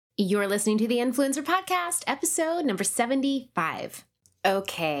You're listening to the Influencer Podcast, episode number 75.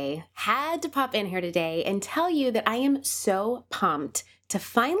 Okay, had to pop in here today and tell you that I am so pumped to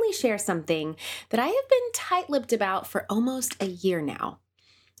finally share something that I have been tight-lipped about for almost a year now.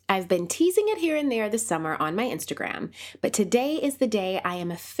 I've been teasing it here and there this summer on my Instagram, but today is the day I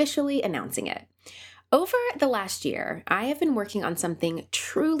am officially announcing it. Over the last year, I have been working on something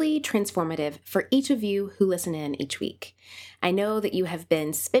truly transformative for each of you who listen in each week. I know that you have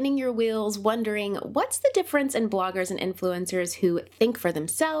been spinning your wheels wondering what's the difference in bloggers and influencers who think for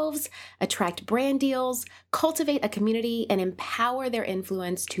themselves, attract brand deals, cultivate a community, and empower their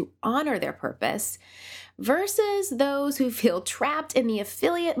influence to honor their purpose, versus those who feel trapped in the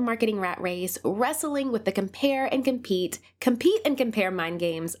affiliate marketing rat race, wrestling with the compare and compete and compare mind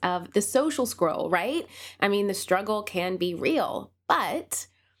games of the social scroll, right? I mean, the struggle can be real, but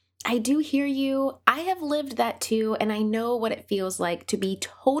I do hear you. I have lived that too, and I know what it feels like to be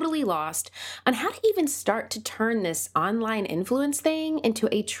totally lost on how to even start to turn this online influence thing into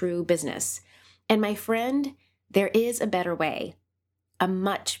a true business. And my friend, there is a better way, a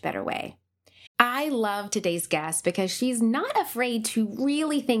much better way. I love today's guest because she's not afraid to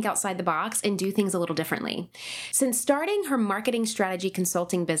really think outside the box and do things a little differently. Since starting her marketing strategy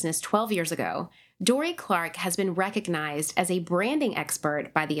consulting business 12 years ago, Dorie Clark has been recognized as a branding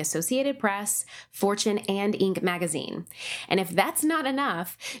expert by the Associated Press, Fortune, and Inc. magazine. And if that's not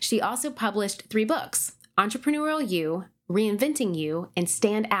enough, she also published 3 books, Entrepreneurial You, Reinventing You, and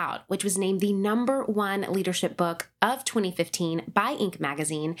Stand Out, which was named the #1 leadership book of 2015 by Inc.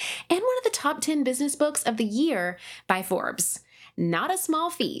 magazine and one of the top 10 business books of the year by Forbes. Not a small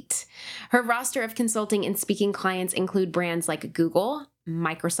feat. Her roster of consulting and speaking clients include brands like Google,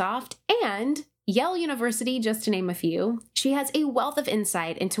 Microsoft, and Yale University, just to name a few. She has a wealth of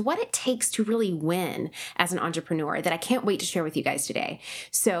insight into what it takes to really win as an entrepreneur that I can't wait to share with you guys today.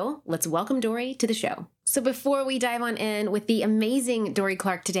 So let's welcome Dorie to the show. So before we dive on in with the amazing Dorie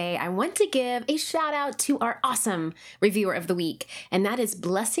Clark today, I want to give a shout out to our awesome reviewer of the week, and that is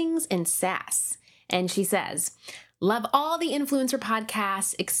Blessings and Sass. And she says, "Love all the influencer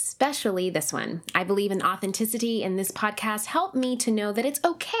podcasts, especially this one. I believe in authenticity, and this podcast helped me to know that it's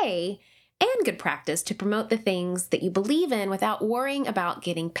okay and good practice to promote the things that you believe in without worrying about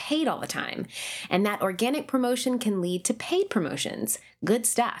getting paid all the time. And that organic promotion can lead to paid promotions. Good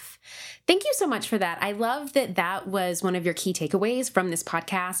stuff." Thank you so much for that. I love that that was one of your key takeaways from this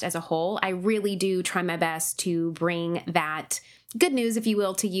podcast as a whole. I really do try my best to bring that good news, if you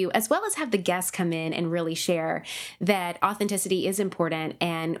will, to you, as well as have the guests come in and really share that authenticity is important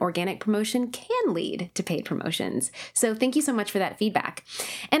and organic promotion can lead to paid promotions. So thank you so much for that feedback.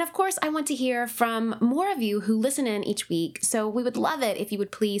 And of course, I want to hear from more of you who listen in each week. So we would love it if you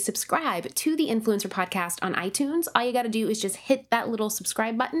would please subscribe to the Influencer Podcast on iTunes. All you got to do is just hit that little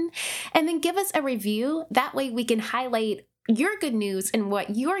subscribe button and then give us a review. That way we can highlight your good news and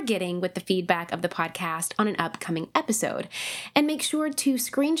what you're getting with the feedback of the podcast on an upcoming episode. And make sure to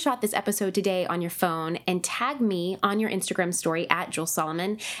screenshot this episode today on your phone and tag me on your Instagram story at Jules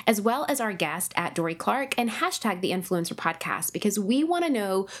Solomon, as well as our guest at Dorie Clark, and hashtag the Influencer Podcast, because we want to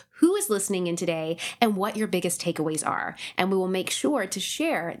know who is listening in today and what your biggest takeaways are. And we will make sure to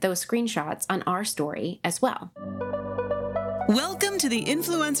share those screenshots on our story as well. Welcome to the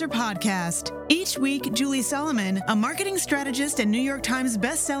Influencer Podcast. Each week, Julie Solomon, a marketing strategist and New York Times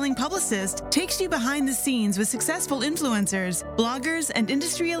best-selling publicist, takes you behind the scenes with successful influencers, bloggers, and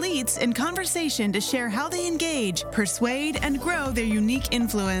industry elites in conversation to share how they engage, persuade, and grow their unique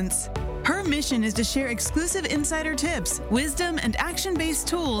influence. Her mission is to share exclusive insider tips, wisdom, and action-based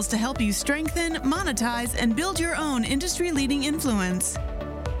tools to help you strengthen, monetize, and build your own industry-leading influence.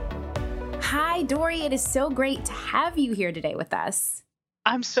 Hi, Dorie. It is so great to have you here today with us.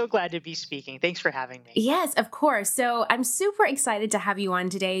 I'm so glad to be speaking. Thanks for having me. Yes, of course. So I'm super excited to have you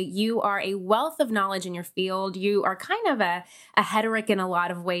on today. You are a wealth of knowledge in your field. You are kind of a rhetoric in a lot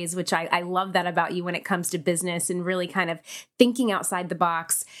of ways, which I love that about you when it comes to business and really kind of thinking outside the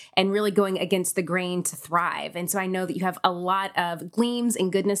box and really going against the grain to thrive. And so I know that you have a lot of gleams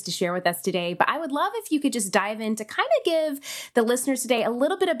and goodness to share with us today, but I would love if you could just dive in to kind of give the listeners today a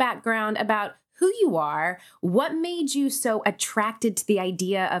little bit of background about who you are, what made you so attracted to the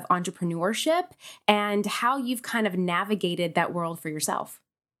idea of entrepreneurship, and how you've kind of navigated that world for yourself.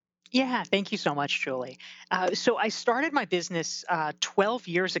 Yeah, thank you so much, Julie. So I started my business 12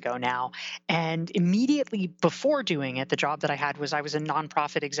 years ago now, and immediately before doing it, the job that I had was I was a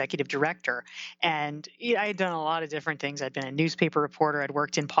nonprofit executive director, and I had done a lot of different things. I'd been a newspaper reporter, I'd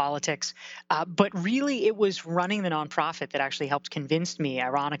worked in politics, but really it was running the nonprofit that actually helped convince me,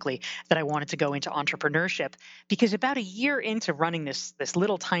 ironically, that I wanted to go into entrepreneurship. Because about a year into running this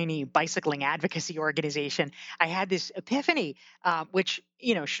little tiny bicycling advocacy organization, I had this epiphany, which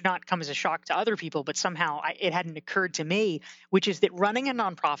should not come as a shock to other people, but somehow it hadn't occurred to me, which is that running a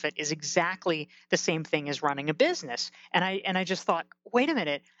nonprofit is exactly the same thing as running a business. And I just thought, wait a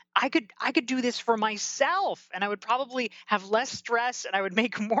minute. I could do this for myself, and I would probably have less stress and I would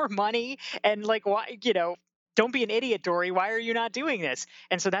make more money. And like, why, don't be an idiot, Dory. Why are you not doing this?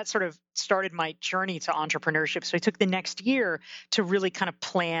 And so that sort of started my journey to entrepreneurship. So I took the next year to really kind of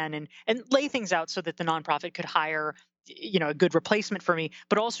plan and lay things out so that the nonprofit could hire a good replacement for me.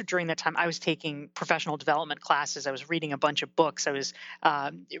 But also during that time I was taking professional development classes, I was reading a bunch of books, I was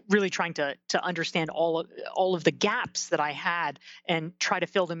really trying to understand all of the gaps that I had and try to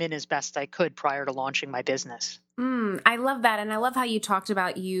fill them in as best I could prior to launching my business. I love that. And I love how you talked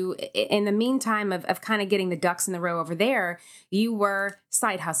about you in the meantime of kind of getting the ducks in the row over there. You were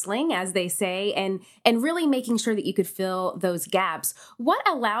side hustling, as they say, and really making sure that you could fill those gaps. What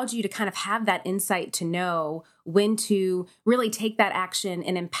allowed you to kind of have that insight to know when to really take that action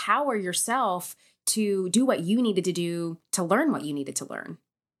and empower yourself to do what you needed to do to learn what you needed to learn?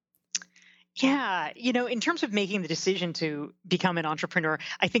 Yeah, in terms of making the decision to become an entrepreneur,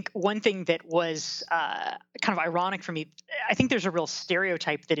 I think one thing that was kind of ironic for me, I think there's a real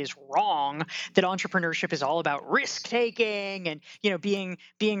stereotype that is wrong, that entrepreneurship is all about risk taking and being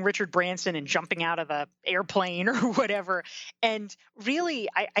Richard Branson and jumping out of the airplane or whatever. And really,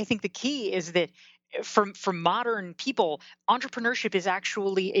 I think the key is that for modern people, entrepreneurship is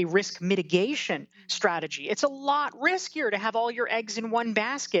actually a risk mitigation strategy. It's a lot riskier to have all your eggs in one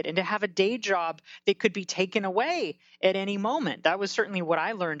basket and to have a day job that could be taken away at any moment. That was certainly what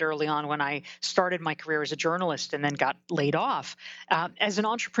I learned early on when I started my career as a journalist and then got laid off. As an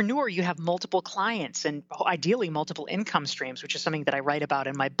entrepreneur, you have multiple clients and ideally multiple income streams, which is something that I write about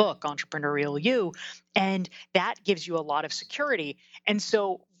in my book, Entrepreneurial You. And that gives you a lot of security. And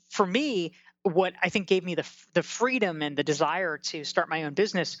so for me, what I think gave me the freedom and the desire to start my own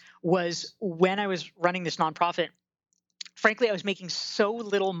business was when I was running this nonprofit. Frankly, I was making so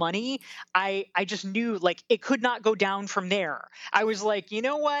little money. I just knew like it could not go down from there. I was like, you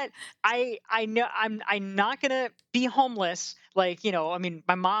know what? I know I'm not gonna be homeless. Like, I mean,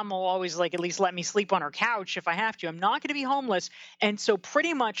 my mom will always like at least let me sleep on her couch if I have to. I'm not gonna be homeless. And so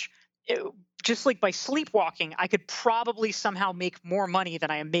pretty much just like by sleepwalking, I could probably somehow make more money than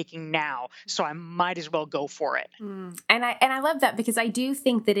I am making now. So I might as well go for it. And I love that because I do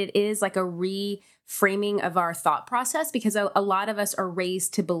think that it is like a reframing of our thought process, because a lot of us are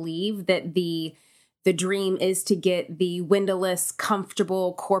raised to believe that the dream is to get the windowless,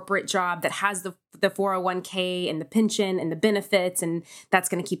 comfortable corporate job that has the 401k and the pension and the benefits, and that's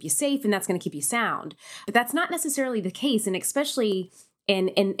going to keep you safe and that's going to keep you sound. But that's not necessarily the case, and especially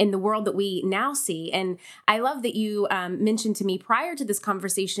in the world that we now see. And I love that you mentioned to me prior to this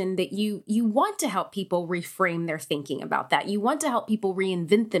conversation that you want to help people reframe their thinking about that. You want to help people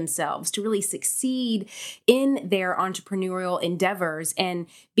reinvent themselves to really succeed in their entrepreneurial endeavors and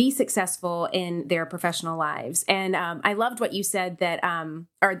be successful in their professional lives. And I loved what you said that,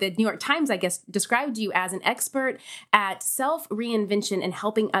 or the New York Times, I guess, described you as an expert at self-reinvention and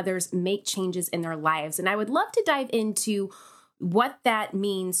helping others make changes in their lives. And I would love to dive into what that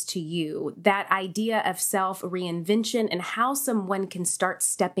means to you, that idea of self-reinvention and how someone can start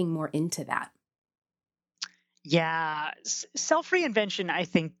stepping more into that. Yeah, self-reinvention, I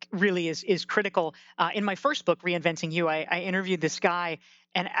think, really is critical. In my first book, Reinventing You, I interviewed this guy,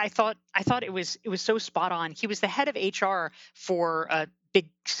 and I thought it was so spot on. He was the head of HR for a big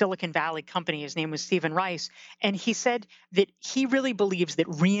Silicon Valley company. His name was Stephen Rice, and he said that he really believes that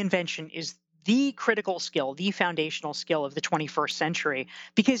reinvention is the critical skill, the foundational skill of the 21st century.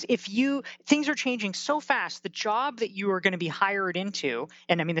 Because things are changing so fast, the job that you are going to be hired into,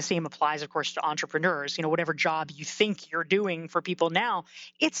 and I mean, the same applies, of course, to entrepreneurs, whatever job you think you're doing for people now,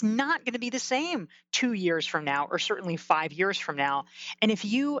 it's not going to be the same 2 years from now, or certainly 5 years from now. And if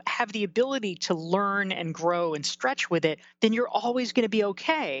you have the ability to learn and grow and stretch with it, then you're always going to be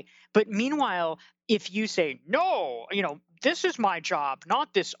okay. But meanwhile, if you say, no, this is my job,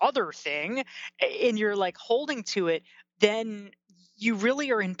 not this other thing, and you're like holding to it, then you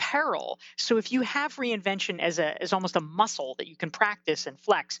really are in peril. So if you have reinvention as almost a muscle that you can practice and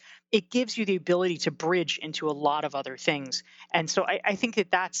flex, it gives you the ability to bridge into a lot of other things. And so I think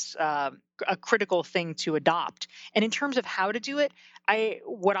that that's a critical thing to adopt. And in terms of how to do it,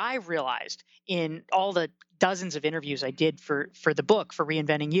 what I realized in all the dozens of interviews I did for the book for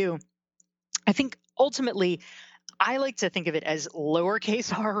Reinventing You, I think ultimately I like to think of it as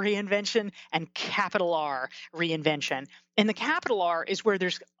lowercase r reinvention and capital R reinvention. And the capital R is where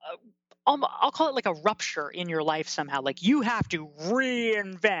there's I'll call it like a rupture in your life somehow. Like you have to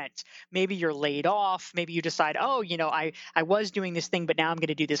reinvent. Maybe you're laid off. Maybe you decide, oh, I was doing this thing, but now I'm going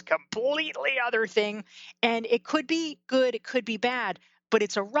to do this completely other thing. And it could be good, it could be bad, but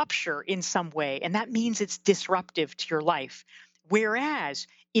it's a rupture in some way. And that means it's disruptive to your life. Whereas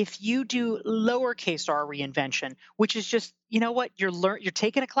if you do lowercase r reinvention, which is just, you're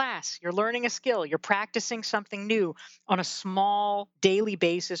taking a class, you're learning a skill, you're practicing something new on a small daily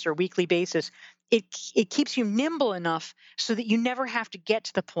basis or weekly basis, it keeps you nimble enough so that you never have to get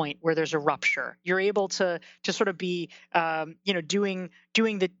to the point where there's a rupture. You're able to sort of be, doing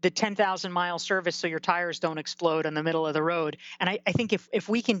the 10,000-mile service so your tires don't explode in the middle of the road. And I think if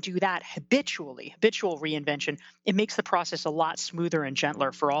we can do that habitual reinvention, it makes the process a lot smoother and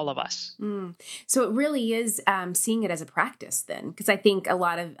gentler for all of us. So it really is seeing it as a practice then, because I think a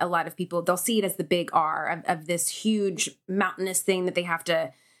lot of people, they'll see it as the big R of this huge mountainous thing that they have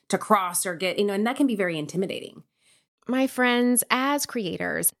to cross or get, and that can be very intimidating. My friends, as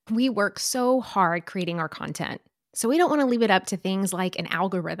creators, we work so hard creating our content. So we don't want to leave it up to things like an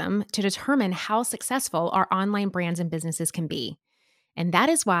algorithm to determine how successful our online brands and businesses can be. And that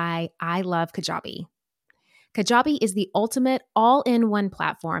is why I love Kajabi. Kajabi is the ultimate all-in-one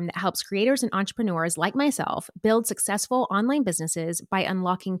platform that helps creators and entrepreneurs like myself build successful online businesses by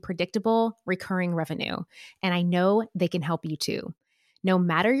unlocking predictable, recurring revenue. And I know they can help you too. No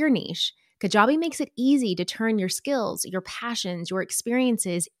matter your niche, Kajabi makes it easy to turn your skills, your passions, your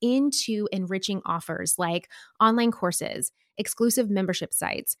experiences into enriching offers like online courses, exclusive membership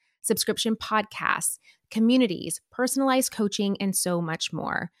sites, subscription podcasts, communities, personalized coaching, and so much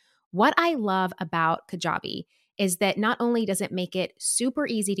more. What I love about Kajabi is that not only does it make it super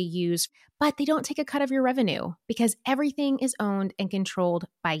easy to use, but they don't take a cut of your revenue because everything is owned and controlled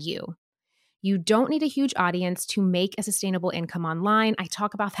by you. You don't need a huge audience to make a sustainable income online. I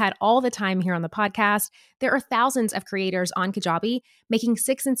talk about that all the time here on the podcast. There are thousands of creators on Kajabi making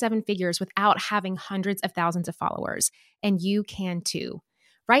 6 and 7 figures without having hundreds of thousands of followers, and you can too.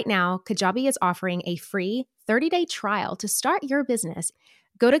 Right now, Kajabi is offering a free 30-day trial to start your business.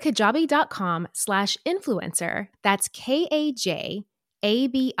 Go to kajabi.com/influencer. That's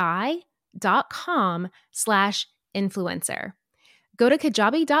KAJABI.com/influencer. Go to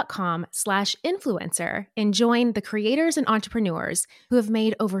kajabi.com/influencer and join the creators and entrepreneurs who have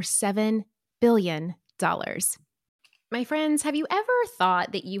made over $7 billion. My friends, have you ever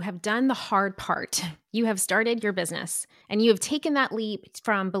thought that you have done the hard part? You have started your business and you have taken that leap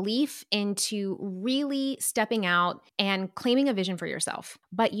from belief into really stepping out and claiming a vision for yourself.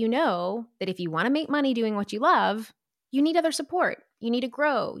 But you know that if you want to make money doing what you love, you need other support. You need to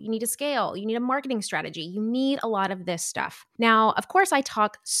grow. You need to scale. You need a marketing strategy. You need a lot of this stuff. Now, of course, I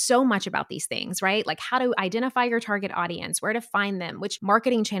talk so much about these things, right? Like how to identify your target audience, where to find them, which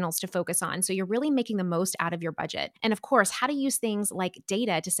marketing channels to focus on. So you're really making the most out of your budget. And of course, how to use things like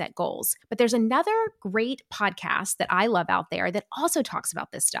data to set goals. But there's another great podcast that I love out there that also talks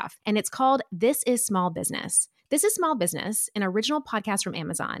about this stuff. And it's called This is Small Business. This is Small Business, an original podcast from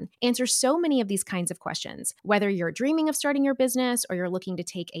Amazon, answers so many of these kinds of questions. Whether you're dreaming of starting your business or you're looking to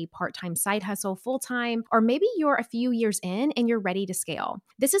take a part-time side hustle full-time, or maybe you're a few years in and you're ready to scale.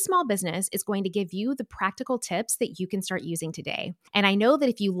 This is Small Business is going to give you the practical tips that you can start using today. And I know that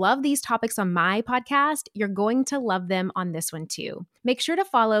if you love these topics on my podcast, you're going to love them on this one too. Make sure to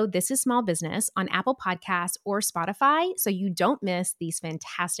follow This is Small Business on Apple Podcasts or Spotify so you don't miss these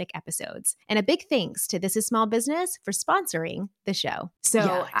fantastic episodes. And a big thanks to This is Small Business for sponsoring the show. So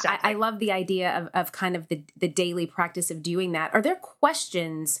Yeah, exactly. I love the idea of kind of the daily practice of doing that. Are there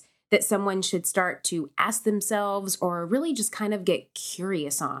questions that someone should start to ask themselves or really just kind of get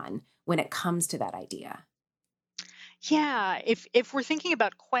curious on when it comes to that idea? Yeah, if we're thinking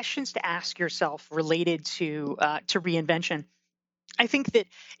about questions to ask yourself related to reinvention, I think that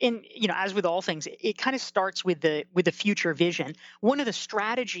as with all things, it kind of starts with the future vision. One of the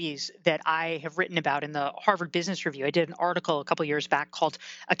strategies that I have written about in the Harvard Business Review, I did an article a couple years back called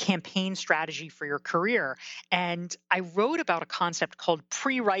A Campaign Strategy for Your Career. And I wrote about a concept called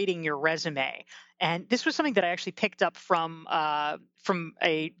pre-writing your resume. And this was something that I actually picked up from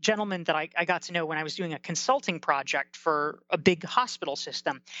a gentleman that I got to know when I was doing a consulting project for a big hospital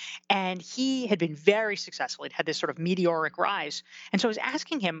system. And he had been very successful. He'd had this sort of meteoric rise. And so I was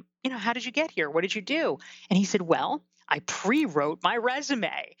asking him, how did you get here? What did you do? And he said, well, I pre-wrote my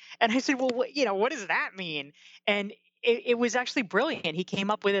resume. And I said, well, what does that mean? And it was actually brilliant. He came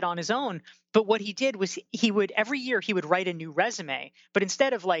up with it on his own. But what he did was every year he would write a new resume. But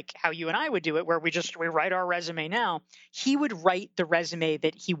instead of like how you and I would do it, where we write our resume now, he would write the resume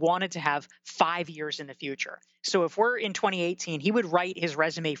that he wanted to have 5 years in the future. So if we're in 2018, he would write his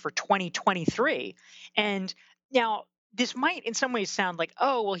resume for 2023. And now this might in some ways sound like,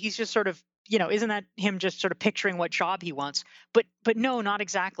 oh, well, he's just sort of, isn't that him just sort of picturing what job he wants? But no, not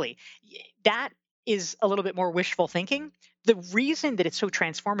exactly. That is a little bit more wishful thinking. The reason that it's so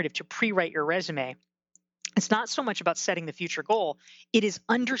transformative to pre-write your resume, it's not so much about setting the future goal. It is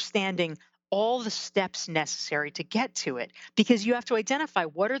understanding all the steps necessary to get to it, because you have to identify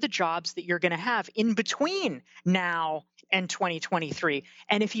what are the jobs that you're going to have in between now and 2023.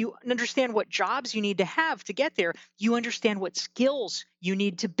 And if you understand what jobs you need to have to get there, you understand what skills you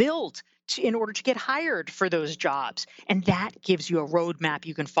need to build in order to get hired for those jobs. And that gives you a roadmap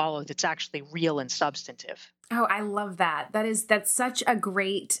you can follow that's actually real and substantive. Oh, I love that. That's such a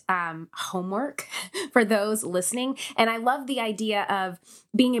great homework for those listening. And I love the idea of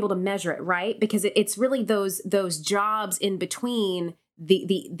being able to measure it, right? Because it's really those jobs in between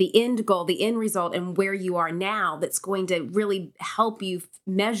the end goal, the end result, and where you are now that's going to really help you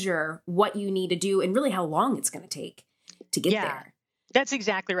measure what you need to do and really how long it's going to take to get there. That's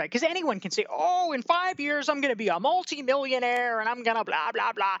exactly right. Because anyone can say, oh, in 5 years, I'm going to be a multimillionaire and I'm going to blah,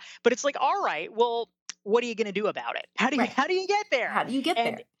 blah, blah. But it's like, all right, well, what are you going to do about it? How do you get there? How do you get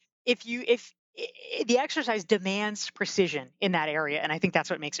there? If the exercise demands precision in that area, and I think that's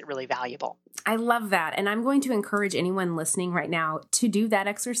what makes it really valuable. I love that. And I'm going to encourage anyone listening right now to do that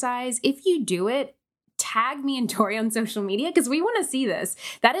exercise. If you do it, tag me and Tori on social media because we want to see this.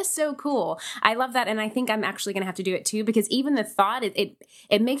 That is so cool. I love that. And I think I'm actually going to have to do it too, because even the thought,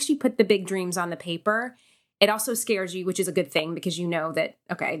 it makes you put the big dreams on the paper. It also scares you, which is a good thing because you know that,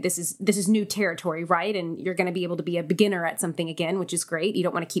 okay, this is new territory, right? And you're going to be able to be a beginner at something again, which is great. You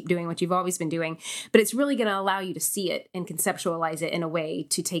don't want to keep doing what you've always been doing, but it's really going to allow you to see it and conceptualize it in a way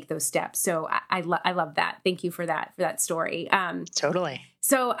to take those steps. So I love that. Thank you for that story. Totally.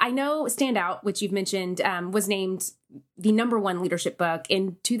 So I know Stand Out, which you've mentioned, was named the #1 leadership book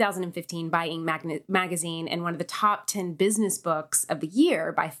in 2015 by Inc. magazine and one of the top 10 business books of the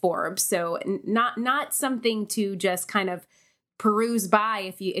year by Forbes. So not something to just kind of peruse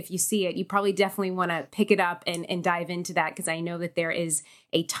by if you see it. You probably definitely want to pick it up and dive into that because I know that there is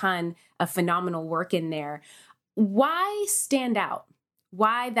a ton of phenomenal work in there. Why Stand Out?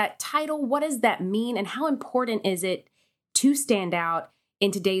 Why that title? What does that mean? And how important is it to stand out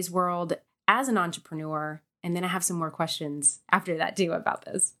in today's world as an entrepreneur? And then I have some more questions after that too about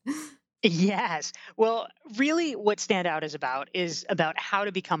this. Yes. Well, really what Stand Out is about how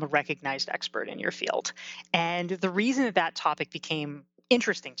to become a recognized expert in your field. And the reason that topic became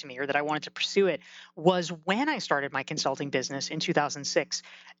interesting to me, or that I wanted to pursue it, was when I started my consulting business in 2006.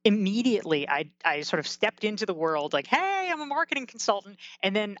 Immediately, I sort of stepped into the world like, hey, I'm a marketing consultant.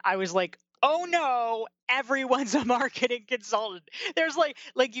 And then I was like, oh no, everyone's a marketing consultant. There's like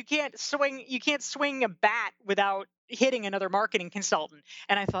you can't swing a bat without hitting another marketing consultant.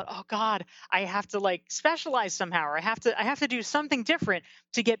 And I thought, oh God, I have to like specialize somehow, or I have to do something different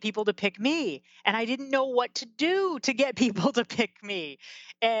to get people to pick me. And I didn't know what to do to get people to pick me.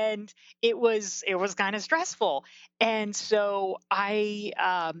 And it was kind of stressful. And so I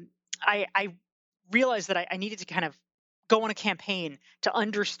realized that I needed to kind of go on a campaign to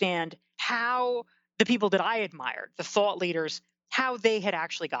understand how the people that I admired, the thought leaders, how they had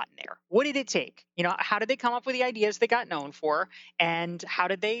actually gotten there. What did it take? How did they come up with the ideas they got known for? And how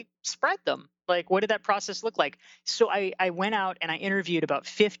did they spread them? Like, what did that process look like? So I went out and I interviewed about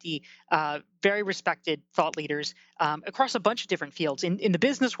 50 very respected thought leaders across a bunch of different fields. In the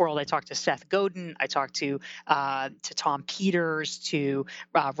business world, I talked to Seth Godin. I talked to Tom Peters, to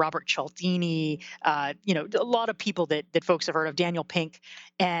Robert Cialdini, a lot of people that folks have heard of, Daniel Pink.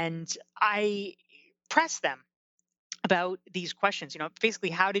 And I pressed them about these questions, basically,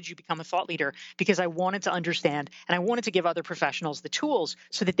 how did you become a thought leader? Because I wanted to understand and I wanted to give other professionals the tools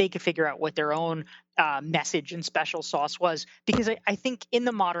so that they could figure out what their own message and special sauce was. Because I think in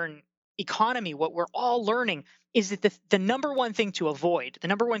the modern economy, what we're all learning is that the number one thing to avoid, the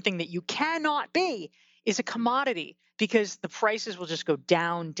number one thing that you cannot be, is a commodity, because the prices will just go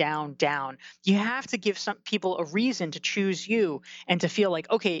down, down, down. You have to give some people a reason to choose you and to feel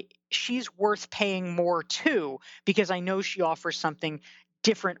like, okay, she's worth paying more to because I know she offers something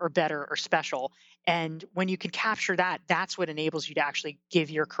different or better or special. And when you can capture that, that's what enables you to actually give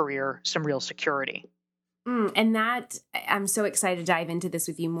your career some real security. And that, I'm so excited to dive into this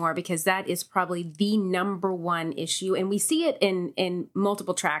with you more, because that is probably the number one issue. And we see it in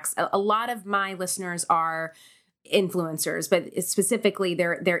multiple tracks. A lot of my listeners are influencers, but specifically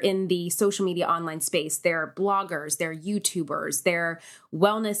they're in the social media online space. They're bloggers, they're YouTubers, they're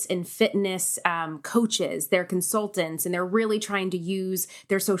wellness and fitness coaches, they're consultants, and they're really trying to use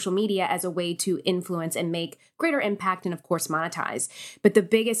their social media as a way to influence and make greater impact and, of course, monetize. But the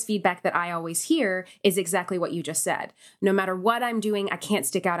biggest feedback that I always hear is exactly what you just said. No matter what I'm doing, I can't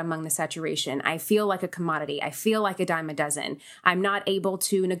stick out among the saturation. I feel like a commodity. I feel like a dime a dozen. I'm not able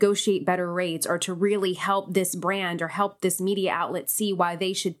to negotiate better rates or to really help this brand or help this media outlet see why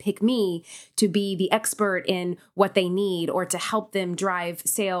they should pick me to be the expert in what they need or to help them drive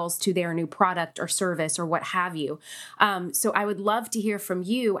sales to their new product or service or what have you. So I would love to hear from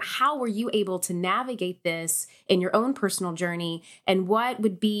you. How were you able to navigate this in your own personal journey? And what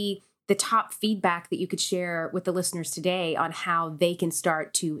would be the top feedback that you could share with the listeners today on how they can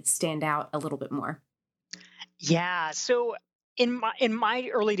start to stand out a little bit more? Yeah. So in my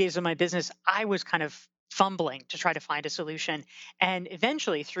early days of my business, I was kind of fumbling to try to find a solution. And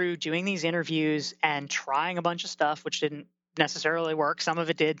eventually, through doing these interviews and trying a bunch of stuff, which didn't necessarily work, some of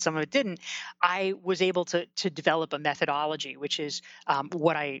it did, some of it didn't, I was able to develop a methodology, which is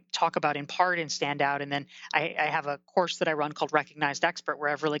what I talk about in part in Stand Out. And then I have a course that I run called Recognized Expert, where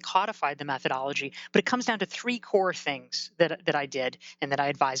I've really codified the methodology. But it comes down to 3 core things that I did and that I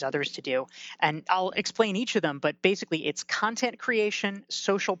advise others to do. And I'll explain each of them, but basically it's content creation,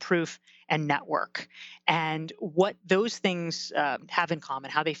 social proof, and network. And what those things have in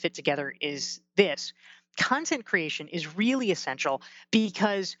common, how they fit together, is this. Content creation is really essential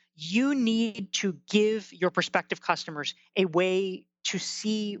because you need to give your prospective customers a way to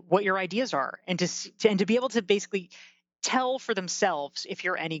see what your ideas are and to be able to basically tell for themselves if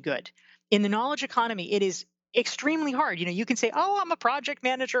you're any good. In the knowledge economy, it is extremely hard. You can say, oh, I'm a project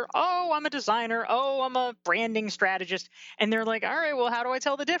manager. Oh, I'm a designer. Oh, I'm a branding strategist. And they're like, all right, well, how do I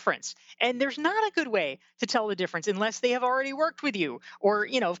tell the difference? And there's not a good way to tell the difference unless they have already worked with you. Or,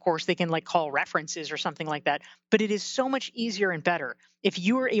 of course, they can call references or something like that. But it is so much easier and better if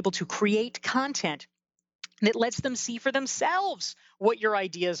you are able to create content that lets them see for themselves what your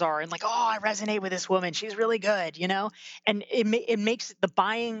ideas are. And I resonate with this woman. She's really good, And it makes the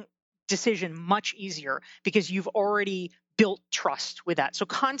buying decision much easier because you've already built trust with that. So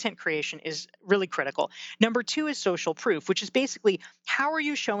content creation is really critical. Number 2 is social proof, which is basically how are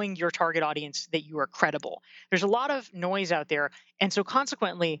you showing your target audience that you are credible? There's a lot of noise out there. And so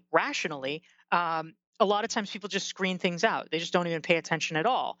consequently, rationally, a lot of times people just screen things out. They just don't even pay attention at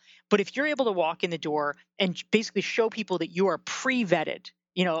all. But if you're able to walk in the door and basically show people that you are pre-vetted,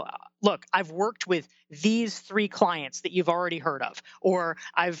 look, I've worked with these 3 clients that you've already heard of, or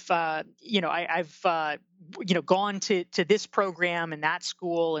I've gone to this program and that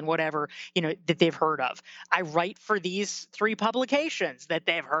school and whatever, that they've heard of. I write for these 3 publications that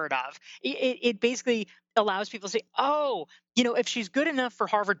they've heard of. It basically allows people to say, oh, if she's good enough for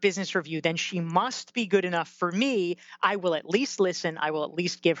Harvard Business Review, then she must be good enough for me. I will at least listen. I will at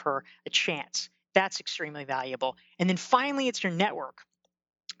least give her a chance. That's extremely valuable. And then finally, it's your network.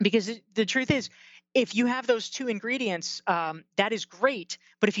 Because the truth is, if you have those 2 ingredients, that is great.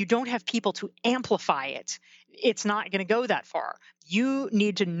 But if you don't have people to amplify it, it's not going to go that far. You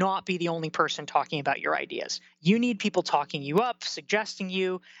need to not be the only person talking about your ideas. You need people talking you up, suggesting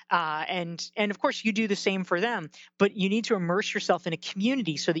you, and of course you do the same for them. But you need to immerse yourself in a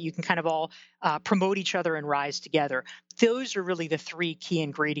community so that you can kind of all promote each other and rise together. Those are really the 3 key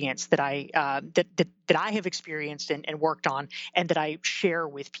ingredients that I have experienced and worked on, and that I share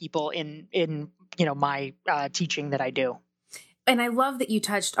with people in my teaching that I do. And I love that you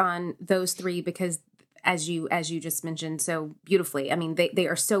touched on those 3 because as you just mentioned so beautifully, I mean, they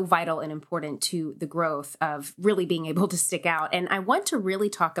are so vital and important to the growth of really being able to stick out. And I want to really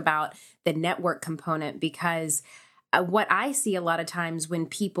talk about the network component because what I see a lot of times when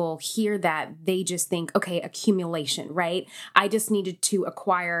people hear that, they just think, okay, accumulation, right? I just needed to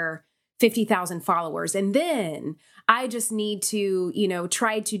acquire 50,000 followers. And then I just need to,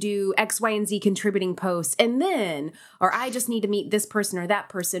 try to do X, Y, and Z contributing posts. And then, or I just need to meet this person or that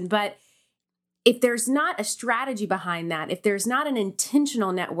person. But if there's not a strategy behind that, if there's not an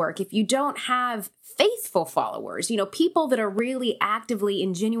intentional network, if you don't have faithful followers, people that are really actively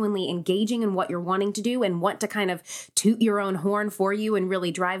and genuinely engaging in what you're wanting to do and want to kind of toot your own horn for you and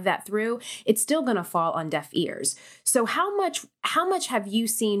really drive that through, it's still going to fall on deaf ears. So how much have you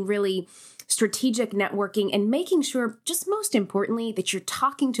seen really strategic networking and making sure, just most importantly, that you're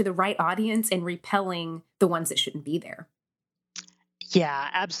talking to the right audience and repelling the ones that shouldn't be there? Yeah,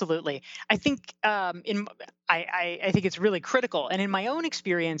 absolutely. I think I think it's really critical. And in my own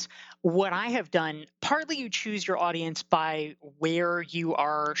experience, what I have done, partly you choose your audience by where you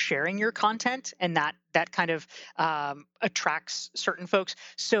are sharing your content, and that kind of attracts certain folks.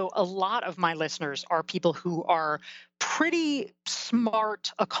 So a lot of my listeners are people who are pretty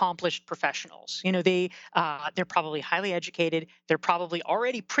smart, accomplished professionals. They're probably highly educated. They're probably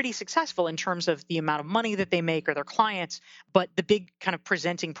already pretty successful in terms of the amount of money that they make or their clients. But the big kind of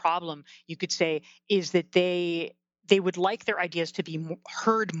presenting problem, you could say, is that they would like their ideas to be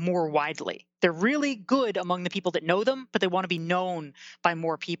heard more widely. They're really good among the people that know them, but they want to be known by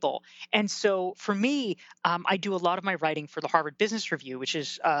more people. And so for me, I do a lot of my writing for the Harvard Business Review, which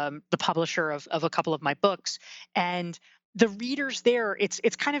is the publisher of a couple of my books. And the readers there, it's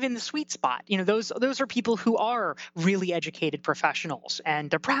kind of in the sweet spot. Those are people who are really educated professionals, and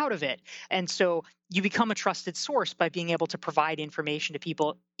they're proud of it. And so you become a trusted source by being able to provide information to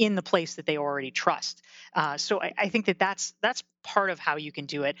people in the place that they already trust. So I think that's part of how you can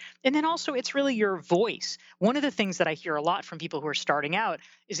do it. And then also, it's really your voice. One of the things that I hear a lot from people who are starting out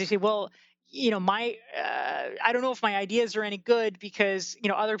is they say, well, I don't know if my ideas are any good because,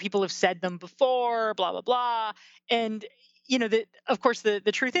 other people have said them before, blah, blah, blah. And, of course, the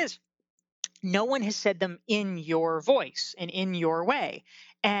truth is no one has said them in your voice and in your way.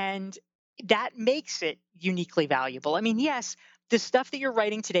 And that makes it uniquely valuable. I mean, yes, the stuff that you're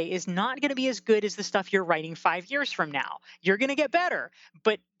writing today is not going to be as good as the stuff you're writing 5 years from now. You're going to get better,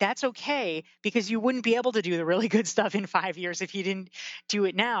 but that's okay because you wouldn't be able to do the really good stuff in 5 years if you didn't do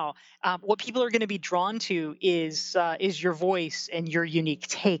it now. What people are going to be drawn to is your voice and your unique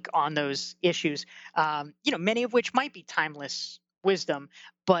take on those issues. Many of which might be timeless wisdom,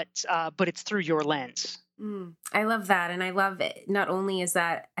 but it's through your lens. I love that. And I love it. Not only is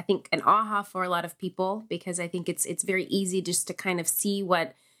that, I think, an aha for a lot of people, because I think it's very easy just to kind of see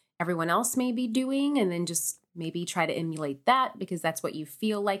what everyone else may be doing and then just maybe try to emulate that because that's what you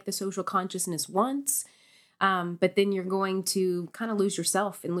feel like the social consciousness wants. But then you're going to kind of lose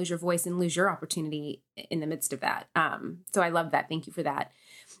yourself and lose your voice and lose your opportunity in the midst of that. So I love that. Thank you for that.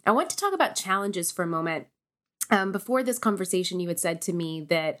 I want to talk about challenges for a moment. Before this conversation, you had said to me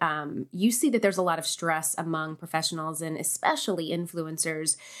that you see that there's a lot of stress among professionals and especially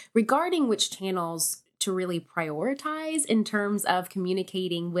influencers regarding which channels to really prioritize in terms of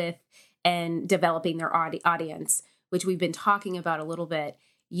communicating with and developing their audience, which we've been talking about a little bit.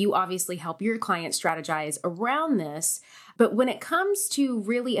 You obviously help your clients strategize around this. But when it comes to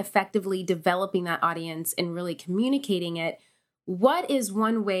really effectively developing that audience and really communicating it, what is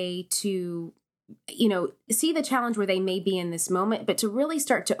one way to see the challenge where they may be in this moment, but to really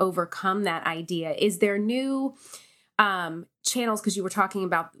start to overcome that idea? Is there new channels? Because you were talking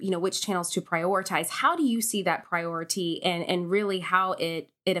about, which channels to prioritize. How do you see that priority and really how it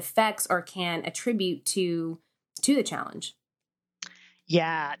affects or can attribute to the challenge?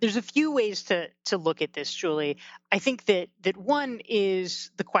 Yeah, there's a few ways to look at this, Julie. I think that one is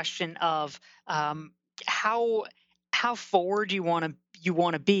the question of how forward you want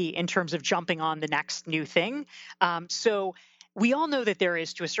to be in terms of jumping on the next new thing. So we all know that there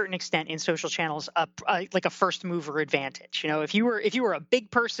is, to a certain extent, in social channels, like a first mover advantage. If you were a big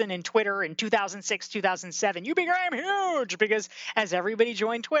person in Twitter in 2006, 2007, you became huge because as everybody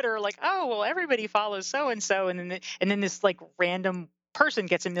joined Twitter, like, oh well, everybody follows so and so, and then this like random person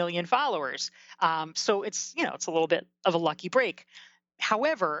gets 1 million followers. So it's a little bit of a lucky break.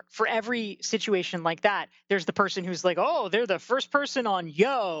 However, for every situation like that, there's the person who's like, oh, they're the first person on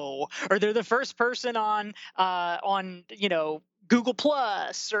Yo, or they're the first person on Google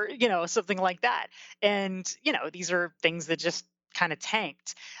Plus, or something like that. And these are things that just kind of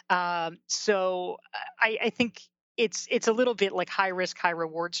tanked. So I think it's a little bit like high risk, high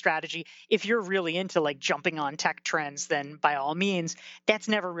reward strategy. If you're really into like jumping on tech trends, then by all means, that's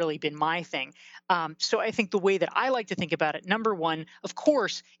never really been my thing. So I think the way that I like to think about it, number one, of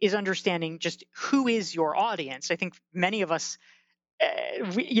course, is understanding just who is your audience. I think many of us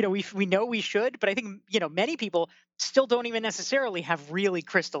we know we should, but I think many people still don't even necessarily have really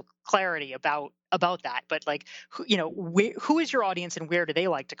crystal clarity about that. But like, who is your audience and where do they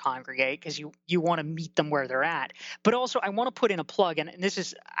like to congregate? Because you want to meet them where they're at. But also, I want to put in a plug, and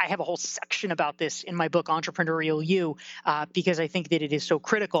I have a whole section about this in my book, Entrepreneurial You, because I think that it is so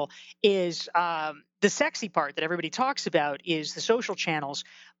critical. Is the sexy part that everybody talks about is the social channels,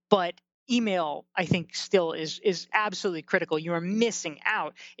 but email, I think, still is absolutely critical. You are missing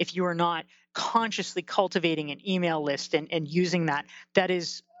out if you are not consciously cultivating an email list and using that. That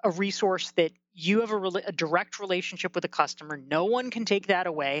is a resource that you have a direct relationship with a customer. No one can take that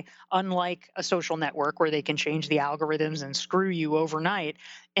away, unlike a social network where they can change the algorithms and screw you overnight.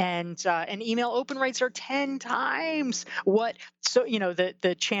 And email open rates are 10 times what. So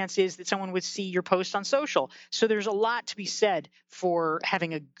the chance is that someone would see your post on social. So there's a lot to be said for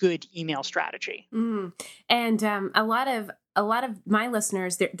having a good email strategy. And a lot of my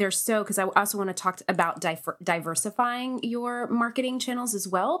listeners, they're so, because I also want to talk about diversifying your marketing channels as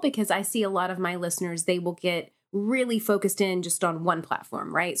well, because I see a lot of my listeners, they will get really focused in just on one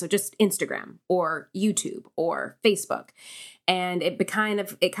platform, right? So just Instagram or YouTube or Facebook. And it kind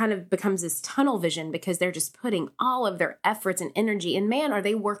of becomes this tunnel vision because they're just putting all of their efforts and energy, and man, are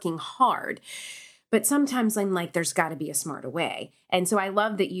they working hard. But sometimes I'm like, there's got to be a smarter way. And so I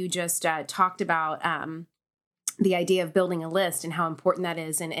love that you just talked about the idea of building a list and how important that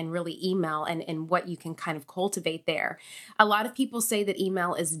is, and really email and what you can kind of cultivate there. A lot of people say that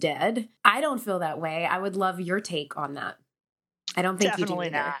email is dead. I don't feel that way. I would love your take on that. I don't think Definitely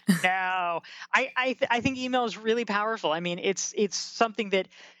you do either. not. No, I think email is really powerful. I mean, it's something that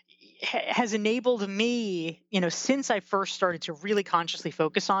has enabled me, since I first started to really consciously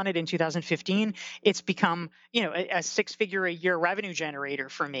focus on it in 2015, it's become, a six-figure a year revenue generator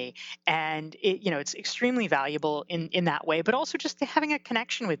for me. And it's extremely valuable in that way, but also just having a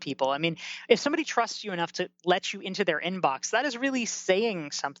connection with people. I mean, if somebody trusts you enough to let you into their inbox, that is really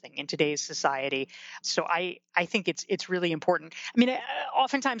saying something in today's society. So I think it's really important. I mean,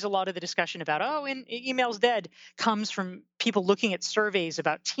 oftentimes a lot of the discussion about, email's dead comes from people looking at surveys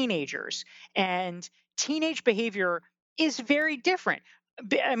about teenagers, and teenage behavior is very different.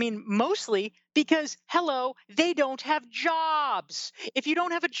 I mean, mostly because, hello, they don't have jobs. If you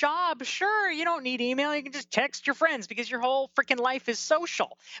don't have a job, sure, you don't need email. You can just text your friends because your whole freaking life is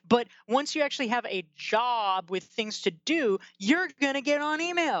social. But once you actually have a job with things to do, you're going to get on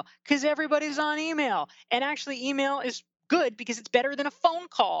email because everybody's on email. And actually, email is good because it's better than a phone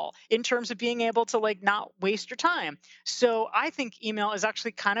call in terms of being able to not waste your time. So I think email is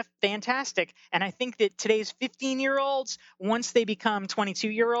actually kind of fantastic. And I think that today's 15-year-olds, once they become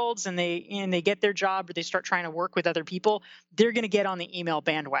 22-year-olds and they get their job or they start trying to work with other people, they're going to get on the email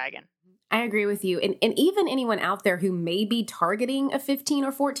bandwagon. I agree with you. And even anyone out there who may be targeting a 15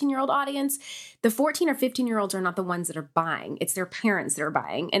 or 14-year-old audience, the 14 or 15-year-olds are not the ones that are buying. It's their parents that are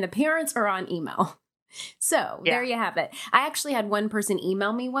buying, and the parents are on email. So There you have it. I actually had one person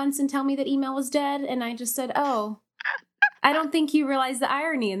email me once and tell me that email was dead. And I just said, I don't think you realize the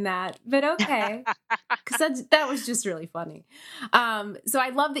irony in that, but okay. Because that was just really funny. So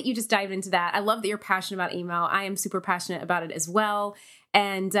I love that you just dived into that. I love that you're passionate about email. I am super passionate about it as well.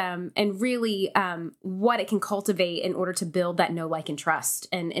 And really what it can cultivate in order to build that know, like, and trust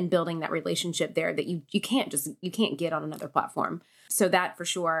and building that relationship there that you can't get on another platform. So that for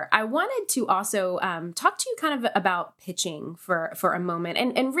sure. I wanted to also talk to you kind of about pitching for a moment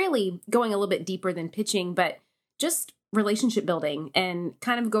and really going a little bit deeper than pitching, but just relationship building and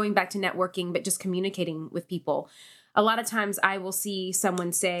kind of going back to networking, but just communicating with people. A lot of times I will see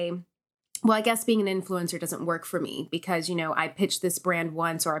someone say, well, I guess being an influencer doesn't work for me because, I pitched this brand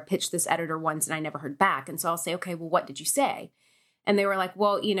once or I pitched this editor once and I never heard back. And so I'll say, okay, well, what did you say? And they were like,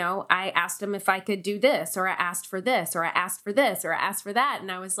 well, I asked them if I could do this, or I asked for this, or I asked for this, or I asked for that.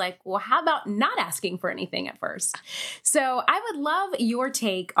 And I was like, well, how about not asking for anything at first? So I would love your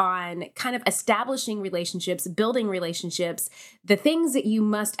take on kind of establishing relationships, building relationships, the things that you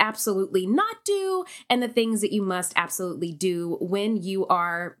must absolutely not do, and the things that you must absolutely do when you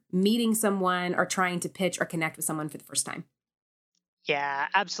are meeting someone or trying to pitch or connect with someone for the first time. Yeah,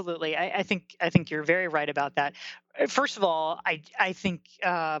 absolutely. I think you're very right about that. First of all, I think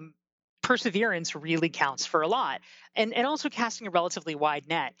perseverance really counts for a lot. and also casting a relatively wide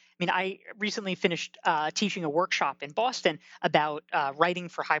net. I mean, I recently finished teaching a workshop in Boston about writing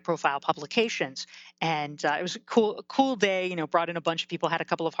for high-profile publications, and it was a cool day. Brought in a bunch of people, had a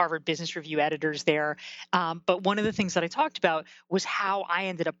couple of Harvard Business Review editors there. But one of the things that I talked about was how I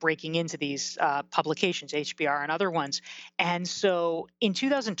ended up breaking into these publications, HBR and other ones. And so in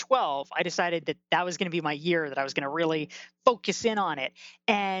 2012, I decided that that was going to be my year, that I was going to really focus in on it.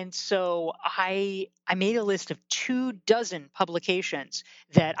 And so I made a list of 24 publications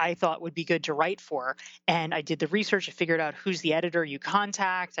that I thought would be good to write for. And I did the research. I figured out who's the editor you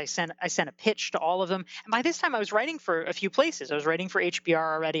contact. I sent a pitch to all of them. And by this time, I was writing for a few places. I was writing for HBR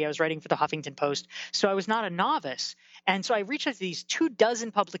already. I was writing for the Huffington Post. So I was not a novice. And so I reached out to these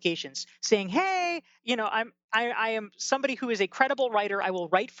 24 publications saying, hey, I am somebody who is a credible writer. I will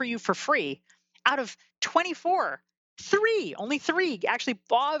write for you for free. Out of 24, only three actually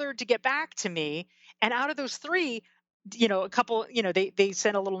bothered to get back to me. And out of those three, a couple, they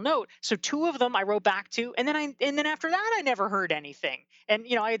sent a little note. So two of them I wrote back to, and then after that I never heard anything. And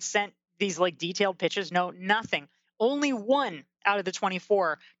I had sent these like detailed pitches, nothing. Only one out of the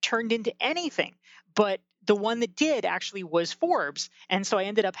 24 turned into anything. But the one that did actually was Forbes. And so I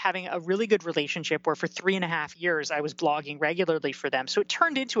ended up having a really good relationship where for 3.5 years I was blogging regularly for them. So it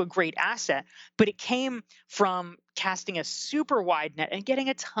turned into a great asset, but it came from casting a super wide net and getting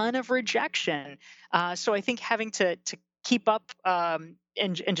a ton of rejection. So I think having to keep up and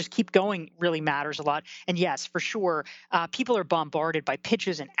just keep going really matters a lot. And yes, for sure, people are bombarded by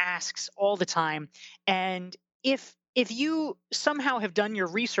pitches and asks all the time. And if you somehow have done your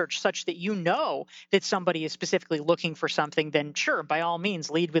research such that that somebody is specifically looking for something, then sure, by all means,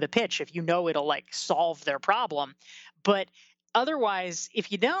 lead with a pitch if it'll like solve their problem. But otherwise,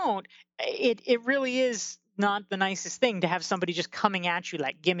 if you don't, it really is not the nicest thing to have somebody just coming at you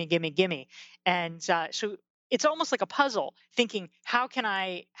like, gimme, gimme, gimme. And so it's almost like a puzzle, thinking, how can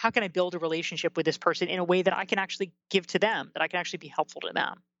I build a relationship with this person in a way that I can actually give to them, that I can actually be helpful to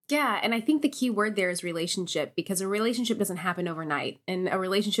them? Yeah. And I think the key word there is relationship, because a relationship doesn't happen overnight, and a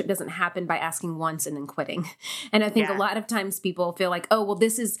relationship doesn't happen by asking once and then quitting. And I think a lot of times people feel like, oh, well,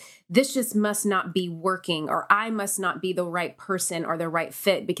 this just must not be working, or I must not be the right person or the right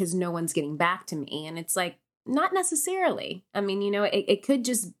fit because no one's getting back to me. And it's like, not necessarily. I mean, it could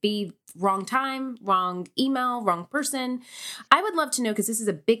just be wrong time, wrong email, wrong person. I would love to know, because this is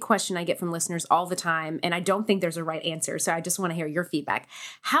a big question I get from listeners all the time, and I don't think there's a right answer. So I just want to hear your feedback.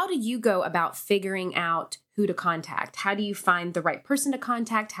 How do you go about figuring out who to contact? How do you find the right person to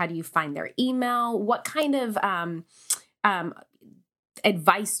contact? How do you find their email? What kind of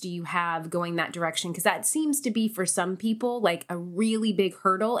advice do you have going that direction? Because that seems to be, for some people, like a really big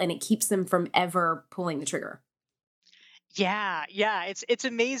hurdle, and it keeps them from ever pulling the trigger. Yeah. It's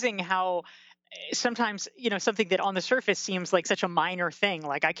amazing how sometimes, something that on the surface seems like such a minor thing,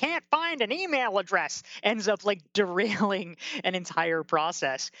 like I can't find an email address, ends up like derailing an entire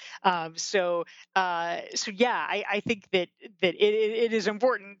process. So I think that it is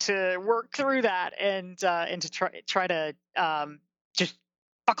important to work through that and to try to just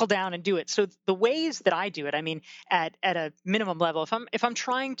buckle down and do it. So the ways that I do it, I mean, at a minimum level, if I'm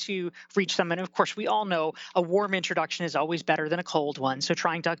trying to reach someone, of course, we all know a warm introduction is always better than a cold one. So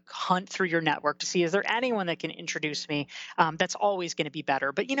trying to hunt through your network to see, is there anyone that can introduce me? That's always going to be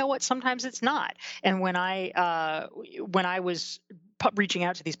better. But you know what? Sometimes it's not. And when I was reaching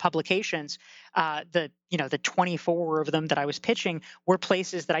out to these publications, the 24 of them that I was pitching were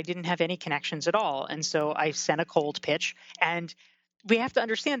places that I didn't have any connections at all. And so I sent a cold pitch, and we have to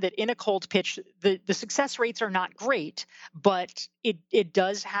understand that in a cold pitch, the success rates are not great, but it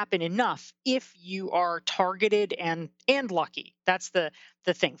does happen enough if you are targeted and lucky. That's the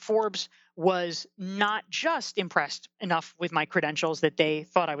thing. Forbes was not just impressed enough with my credentials that they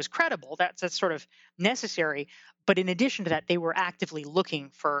thought I was credible. That's sort of necessary. But in addition to that, they were actively looking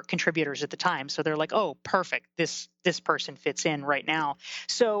for contributors at the time. So they're like, oh, perfect. This person fits in right now.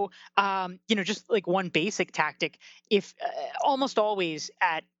 So, just like one basic tactic, if almost always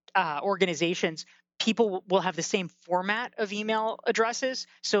at organizations, people will have the same format of email addresses.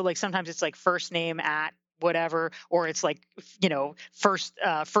 So like sometimes it's like first name at whatever, or it's like,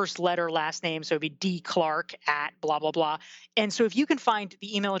 first letter, last name. So it'd be D Clark at blah, blah, blah. And so if you can find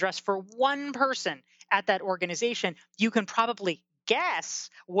the email address for one person at that organization, you can probably guess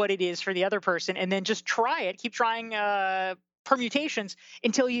what it is for the other person, and then just try it. Keep trying permutations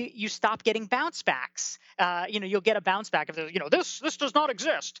until you stop getting bounce backs. You'll get a bounce back of this does not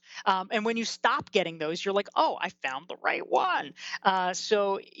exist. And when you stop getting those, you're like, oh, I found the right one.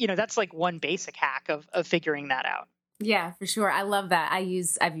 So that's like one basic hack of figuring that out. Yeah, for sure. I love that. I've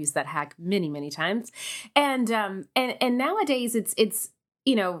used that hack many, many times. And nowadays it's,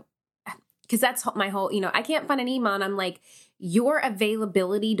 you know, because that's my whole, I can't find an email and I'm like, your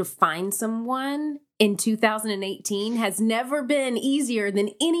availability to find someone in 2018 has never been easier than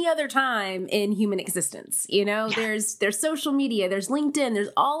any other time in human existence. Yeah. There's social media, there's LinkedIn, there's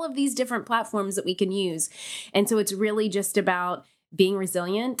all of these different platforms that we can use. And so it's really just about being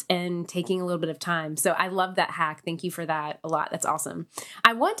resilient and taking a little bit of time. So I love that hack. Thank you for that a lot. That's awesome.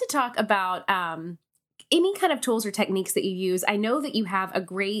 I want to talk about any kind of tools or techniques that you use. I know that you have a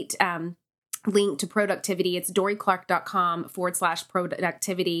great link to productivity. It's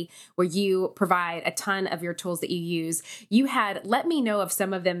doryclark.com/productivity, where you provide a ton of your tools that you use. You had let me know of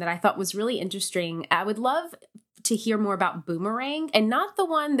some of them that I thought was really interesting. I would love to hear more about Boomerang, and not the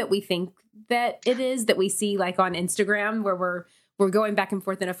one that we think that it is, that we see like on Instagram where we're going back and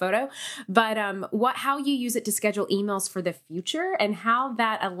forth in a photo, but how you use it to schedule emails for the future and how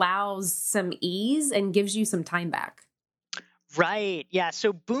that allows some ease and gives you some time back. Right. Yeah.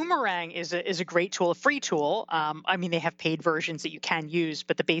 So Boomerang is a great tool, a free tool. I mean, they have paid versions that you can use,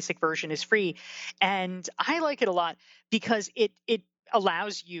 but the basic version is free, and I like it a lot because it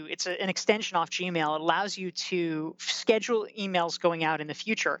allows you. It's an extension off Gmail. It allows you to schedule emails going out in the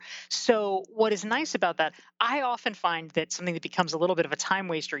future. So what is nice about that? I often find that something that becomes a little bit of a time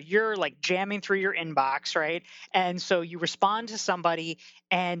waster. You're like jamming through your inbox, right? And so you respond to somebody,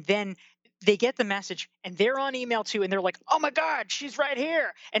 and then they get the message and they're on email too, and they're like, oh my God, she's right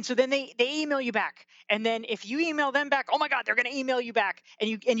here. And so then they email you back. And then if you email them back, oh my God, they're gonna email you back. And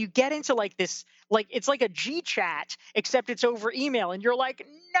you get into like this, like it's like a G chat, except it's over email. And you're like,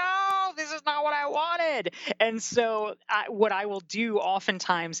 no, this is not what I wanted. And so what I will do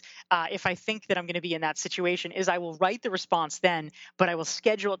oftentimes, if I think that I'm gonna be in that situation, is I will write the response then, but I will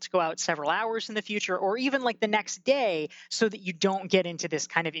schedule it to go out several hours in the future, or even like the next day, so that you don't get into this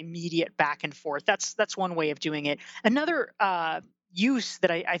kind of immediate back and forth. That's one way of doing it. Another use that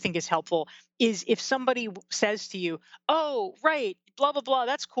I think is helpful is if somebody says to you, oh, right, blah, blah, blah,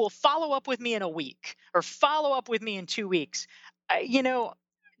 that's cool. Follow up with me in a week, or follow up with me in 2 weeks.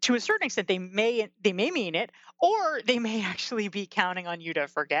 To a certain extent, they may mean it, or they may actually be counting on you to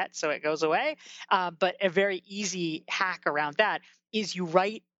forget, so it goes away. But a very easy hack around that is you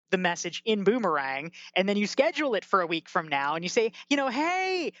write the message in Boomerang, and then you schedule it for a week from now, and you say,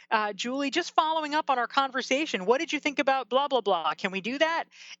 hey, Julie, just following up on our conversation, what did you think about blah, blah, blah? Can we do that?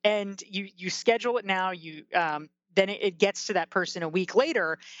 And you schedule it now. Then it gets to that person a week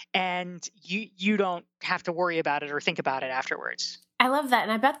later, and you don't have to worry about it or think about it afterwards. I love that.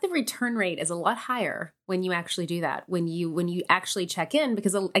 And I bet the return rate is a lot higher when you actually do that, when you actually check in,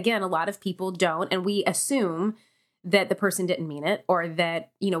 because again, a lot of people don't, and we assume that the person didn't mean it, or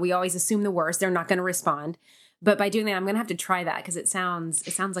that, we always assume the worst, they're not going to respond. But by doing that, I'm going to have to try that, because it sounds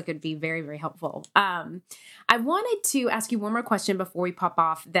like it'd be very, very helpful. I wanted to ask you one more question before we pop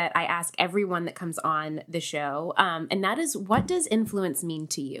off that I ask everyone that comes on the show. And that is, what does influence mean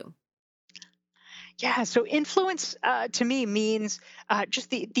to you? Yeah. So influence to me means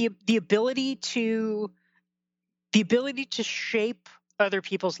just the ability to shape other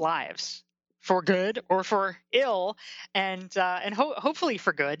people's lives, for good or for ill, and hopefully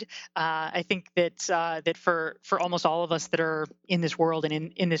for good. I think that for almost all of us that are in this world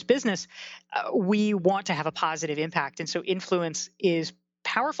and in this business, we want to have a positive impact, and so influence is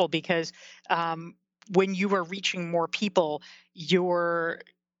powerful because when you are reaching more people, your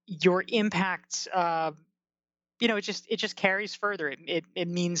impact. It just carries further. It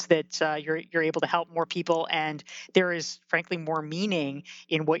means that you're able to help more people, and there is frankly more meaning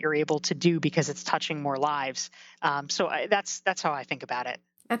in what you're able to do because it's touching more lives. That's how I think about it.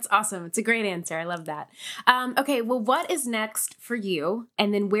 That's awesome. It's a great answer. I love that. Okay, well, what is next for you?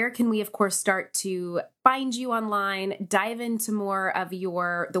 And then where can we, of course, start to find you online, dive into more of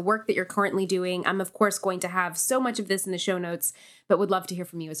the work that you're currently doing? I'm, of course, going to have so much of this in the show notes, but would love to hear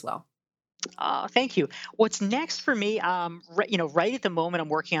from you as well. Thank you. What's next for me? Right at the moment, I'm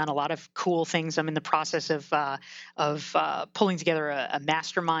working on a lot of cool things. I'm in the process of pulling together a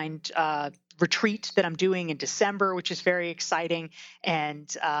mastermind retreat that I'm doing in December, which is very exciting.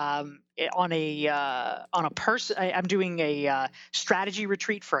 And I'm doing a strategy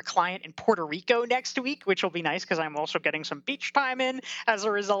retreat for a client in Puerto Rico next week, which will be nice because I'm also getting some beach time in as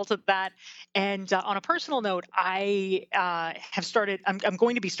a result of that. And on a personal note, I have started. I'm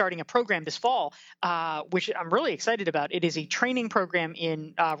going to be starting a program this fall, which I'm really excited about. It is a training program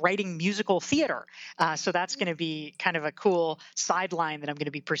in writing musical theater. So that's going to be kind of a cool sideline that I'm going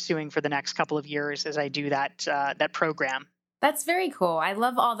to be pursuing for the next couple of years as I do that program. That's very cool. I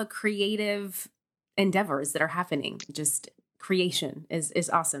love all the creative endeavors that are happening. Just creation is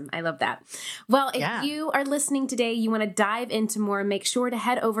awesome. I love that. Well, if you are listening today, you want to dive into more, make sure to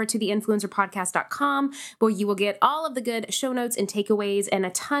head over to theinfluencerpodcast.com, where you will get all of the good show notes and takeaways and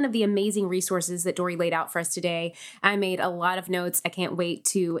a ton of the amazing resources that Dory laid out for us today. I made a lot of notes. I can't wait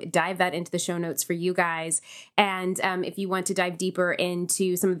to dive that into the show notes for you guys. And if you want to dive deeper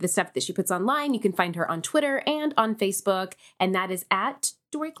into some of the stuff that she puts online, you can find her on Twitter and on Facebook, and that is at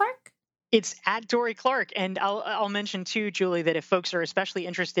Dory Clark. It's at Dory Clark. And I'll mention too, Julie, that if folks are especially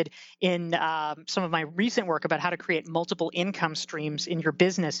interested in some of my recent work about how to create multiple income streams in your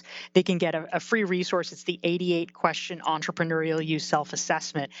business, they can get a free resource. It's the 88-question entrepreneurial use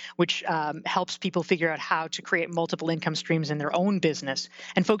self-assessment, which helps people figure out how to create multiple income streams in their own business.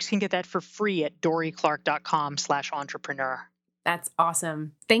 And folks can get that for free at doryclark.com/entrepreneur. That's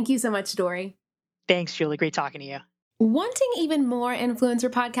awesome. Thank you so much, Dory. Thanks, Julie. Great talking to you. Wanting even more influencer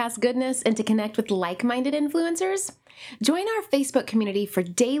podcast goodness and to connect with like-minded influencers? Join our Facebook community for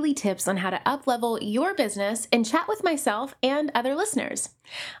daily tips on how to up-level your business and chat with myself and other listeners.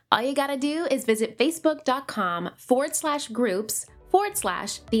 All you gotta do is visit facebook.com/groups/The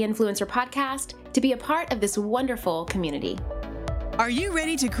Influencer Podcast to be a part of this wonderful community. Are you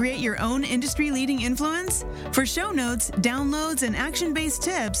ready to create your own industry-leading influence? For show notes, downloads, and action-based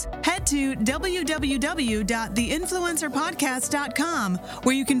tips, head to www.theinfluencerpodcast.com,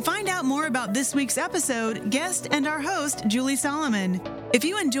 where you can find out more about this week's episode, guest, and our host, Julie Solomon. If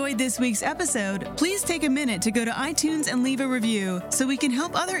you enjoyed this week's episode, please take a minute to go to iTunes and leave a review so we can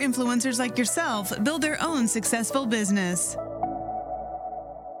help other influencers like yourself build their own successful business.